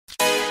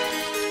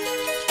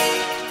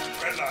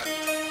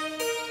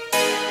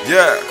Yeah.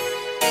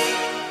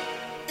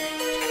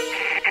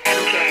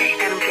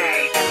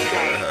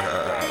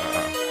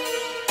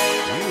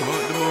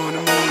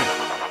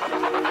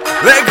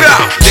 Let go.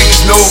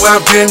 Niggas know where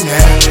I've been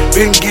at.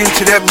 Been getting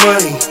to that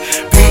money.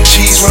 Big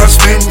cheese when I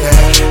spend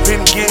that.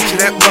 Been getting to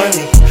that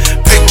money.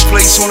 Paper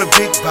plates on a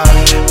big body.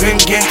 Been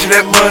getting to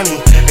that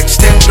money.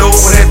 Extend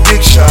over that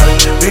big shot.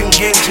 Been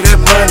getting to that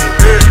money.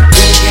 Been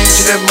getting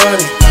to that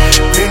money.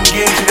 Been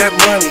getting to that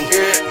money.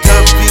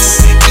 W,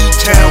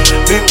 E-Town.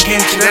 Been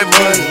getting to that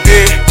money.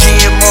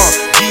 GMR,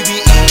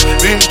 GBE.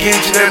 Been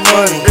getting to that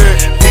money.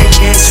 Been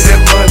getting to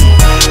that money.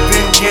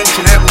 Been getting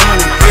to that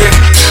money.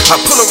 I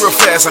pull up real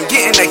fast, I'm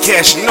getting that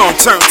cash, you know I'm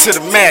turned to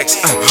the max.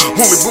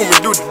 Homie Boomin,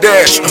 do the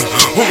dash.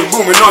 Homie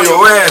Boomin on your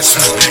ass.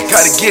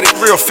 Gotta get it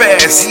real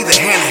fast, either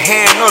hand to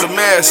hand or the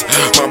mask.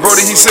 My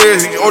brother, he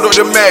said he ordered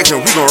the max and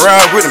we gon'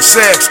 ride with them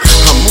sacks.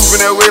 I'm moving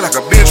that way like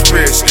a bench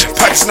press,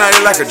 pockets knotted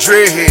like a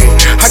dreadhead.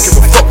 I give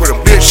a fuck what a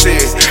bitch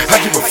said, I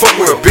give a fuck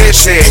what a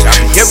bitch said.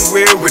 I be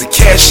everywhere with a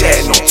cash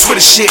at, no Twitter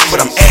shit,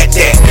 but I'm at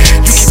that.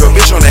 You keep a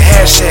bitch on the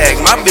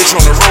hashtag, my bitch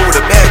on the road with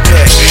a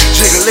backpack.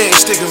 Jiggle it and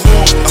stick and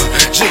move,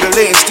 jiggle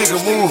it and stick and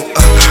move.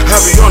 I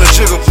be on a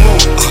jiggle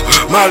move,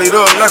 mollied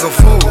up like a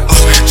fool.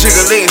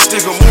 Jiggle it and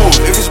stick and move.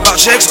 If it's about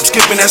checks, I'm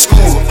skipping that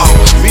school.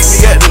 Meet me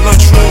at the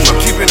lunchroom, I'm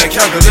keeping that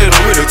calculator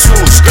with the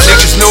tools.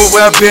 Niggas know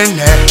where I've been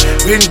at.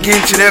 Been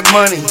getting to that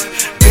money.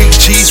 Big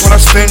cheese when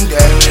I spend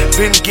that.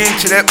 Been getting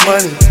to that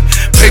money.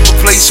 Paper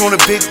plates on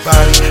a big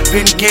body.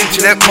 Been getting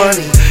to that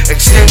money.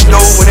 Extend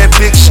over that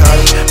big shot.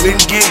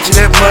 Been getting to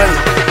that money.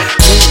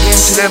 Been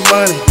getting to that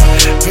money.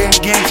 Been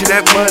getting to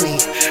that money.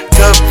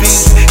 W,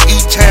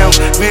 E-Town.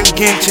 Been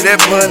getting to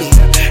that money.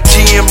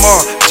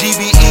 GMR,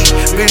 GBE.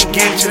 Been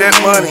getting to that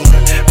money.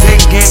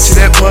 Been getting to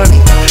that money.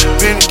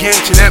 Been getting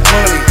to that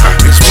money.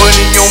 It's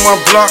money on my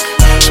block.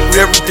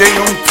 Every day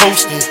I'm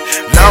posting.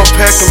 Now I'm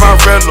packing my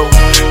relo.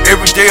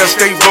 Every day I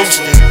stay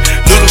roasting.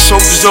 Little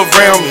soldiers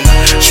around me,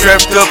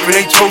 strapped up and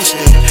they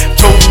toasting.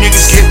 Told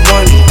niggas get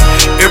money,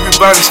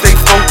 everybody stay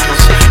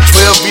focused.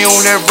 12 be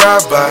on that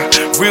ride-by,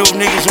 real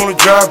niggas on the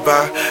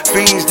drive-by.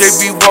 Fiends they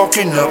be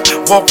walking up,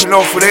 walking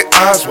off with their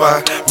eyes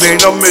wide.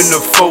 Man, I'm in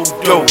the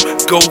photo,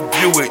 go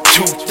view it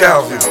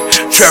 2000.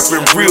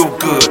 Trapping real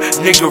good,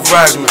 nigga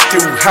riding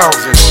through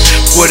houses.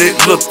 What it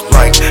look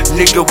like,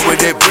 nigga where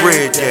that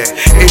bread at.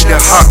 In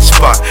the hot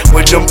spot,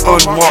 where them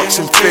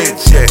unmarks and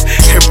feds at.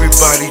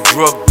 Everybody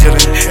drug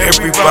dealing,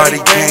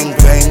 everybody gang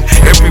bang.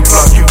 Every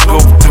block you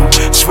go through,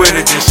 swear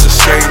that it's the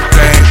same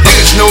thing.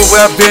 Niggas know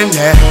where I've been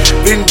at,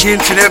 been getting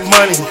to that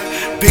money.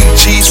 Big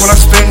cheese when I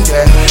spend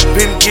that,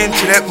 been getting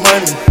to that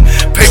money.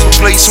 Paper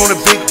plates on a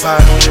big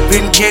body,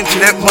 been getting to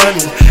that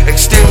money.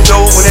 Extend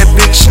over that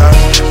big shot,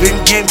 been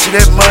getting to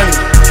that money.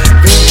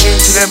 Been getting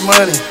to that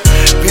money,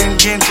 been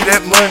getting to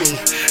that money.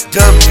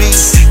 W,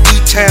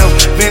 E-Town,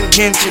 been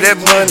getting to that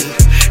money.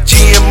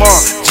 GMR,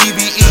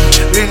 GBE,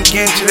 been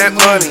getting to that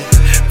money.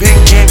 Been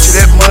getting to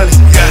that money,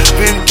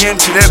 been getting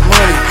to that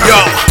money.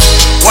 Yo,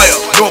 why a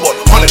robot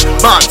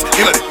 100 bands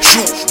in a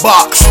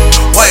shoebox?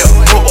 Why a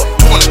robot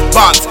 200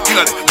 bands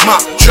in a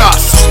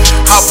mattress?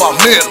 Have a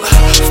mill,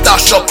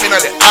 stash up in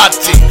the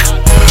attic.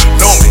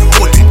 Now me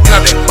put it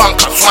in the bank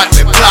and swipe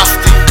me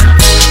plastic.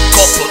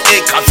 Couple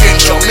acres in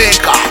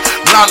Jamaica,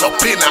 land up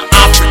in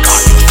Africa.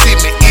 You see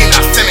me in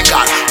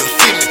Senegal, you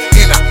see me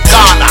in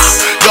Ghana.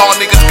 Y'all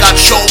niggas got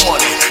show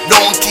money,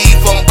 don't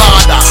even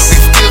bother. We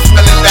still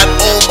spending that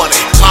old money,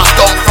 passed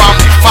down from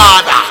the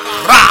father.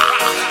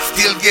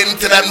 Still getting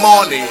to that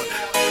money.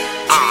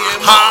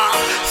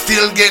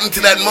 Still getting to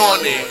that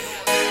money.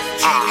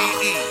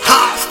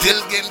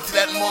 Still getting to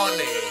that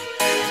money.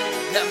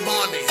 That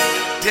money,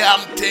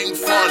 damn thing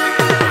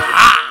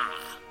funny.